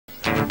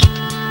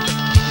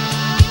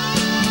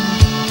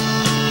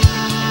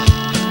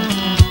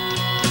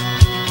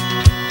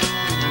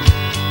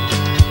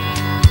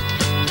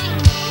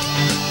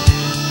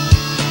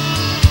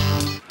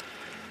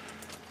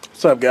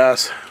What's up,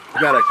 guys?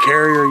 We got a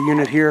carrier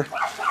unit here.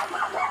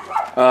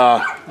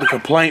 The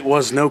complaint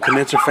was no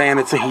condenser fan,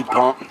 it's a heat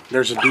pump.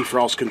 There's a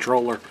defrost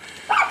controller.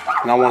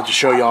 And I wanted to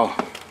show y'all.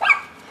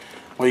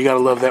 Well, you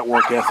gotta love that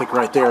work ethic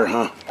right there,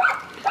 huh?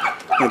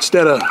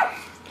 Instead of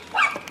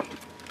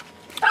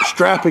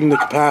strapping the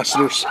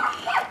capacitors,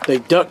 they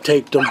duct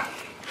taped them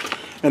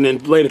and then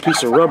laid a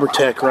piece of rubber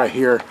tack right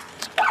here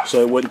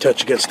so it wouldn't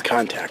touch against the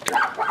contactor.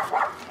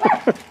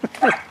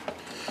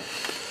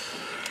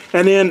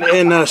 And then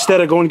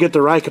instead of going to get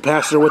the right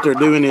capacitor, what they're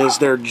doing is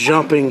they're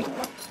jumping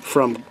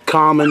from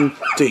common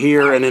to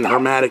here and then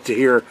hermetic to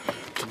here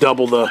to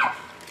double the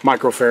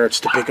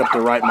microfarads to pick up the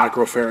right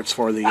microfarads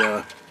for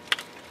the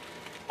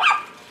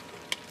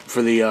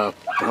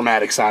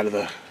hermetic side of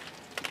the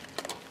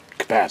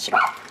capacitor.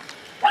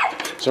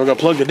 So we're going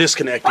to plug the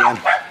disconnect in.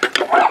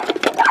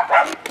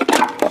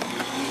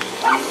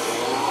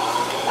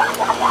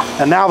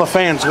 And now the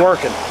fan's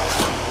working.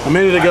 A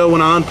minute ago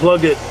when I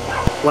unplugged it,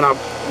 when I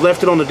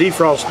left it on the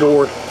defrost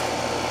board,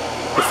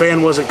 the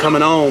fan wasn't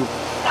coming on,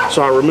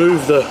 so I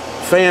removed the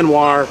fan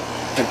wire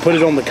and put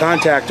it on the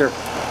contactor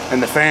and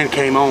the fan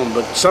came on.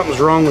 But something's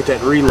wrong with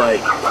that relay,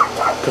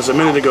 because a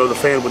minute ago the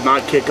fan would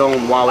not kick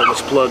on while it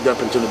was plugged up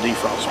into the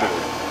defrost board.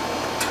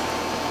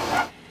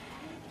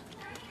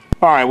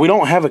 Alright, we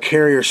don't have a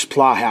carrier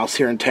supply house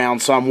here in town,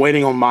 so I'm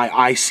waiting on my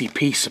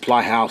ICP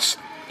supply house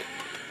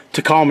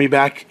to call me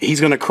back. He's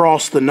going to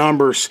cross the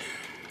numbers.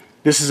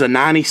 This is a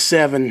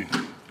 97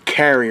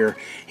 carrier.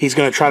 He's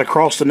going to try to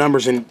cross the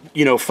numbers and,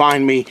 you know,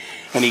 find me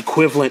an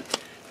equivalent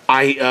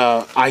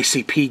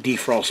ICP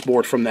defrost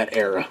board from that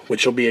era,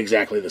 which will be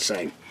exactly the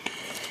same.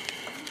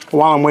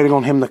 While I'm waiting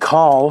on him to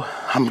call,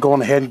 I'm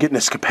going ahead and getting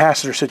this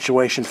capacitor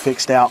situation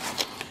fixed out.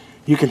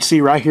 You can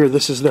see right here,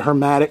 this is the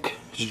hermetic,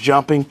 he's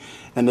jumping,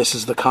 and this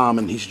is the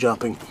common, he's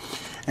jumping.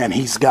 And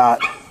he's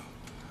got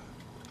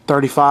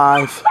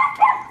 35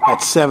 at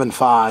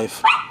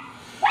 7.5.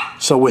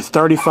 So with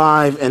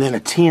 35 and then a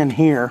 10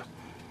 here,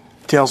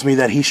 tells me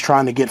that he's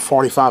trying to get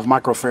 45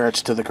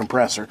 microfarads to the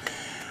compressor.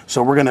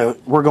 So we're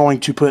going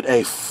to put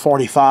a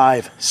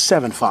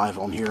 45.75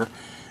 on here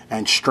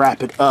and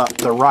strap it up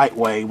the right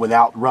way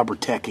without rubber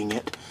tacking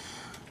it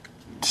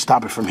to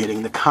stop it from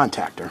hitting the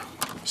contactor.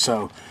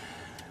 So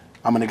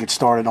I'm going to get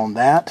started on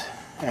that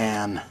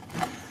and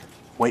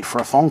wait for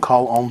a phone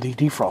call on the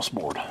defrost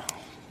board.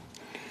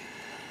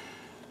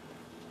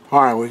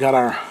 Alright, we got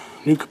our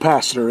new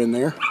capacitor in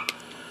there.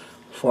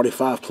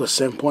 45 plus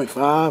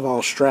 7.5,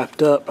 all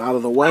strapped up, out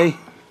of the way.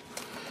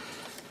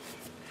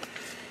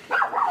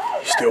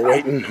 Still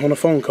waiting on a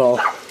phone call.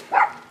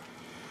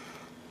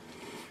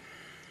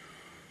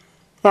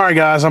 Alright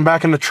guys, I'm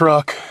back in the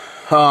truck.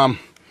 No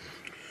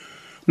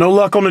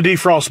luck on the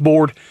defrost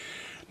board.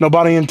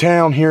 Nobody in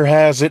town here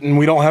has it, and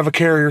we don't have a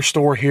carrier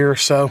store here,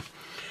 so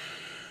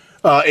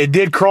it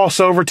did cross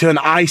over to an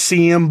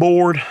ICM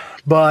board,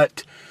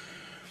 but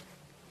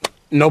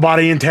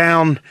nobody in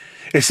town.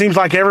 It seems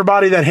like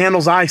everybody that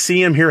handles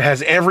ICM here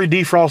has every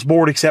defrost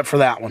board except for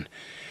that one.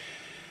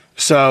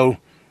 So,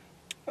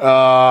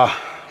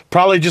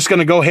 probably just going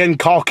to go ahead and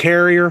call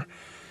carrier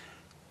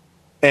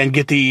and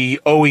get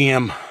the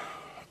OEM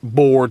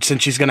board,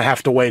 since she's going to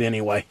have to wait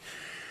anyway.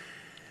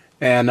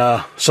 And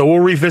so we'll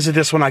revisit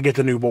this when I get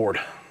the new board.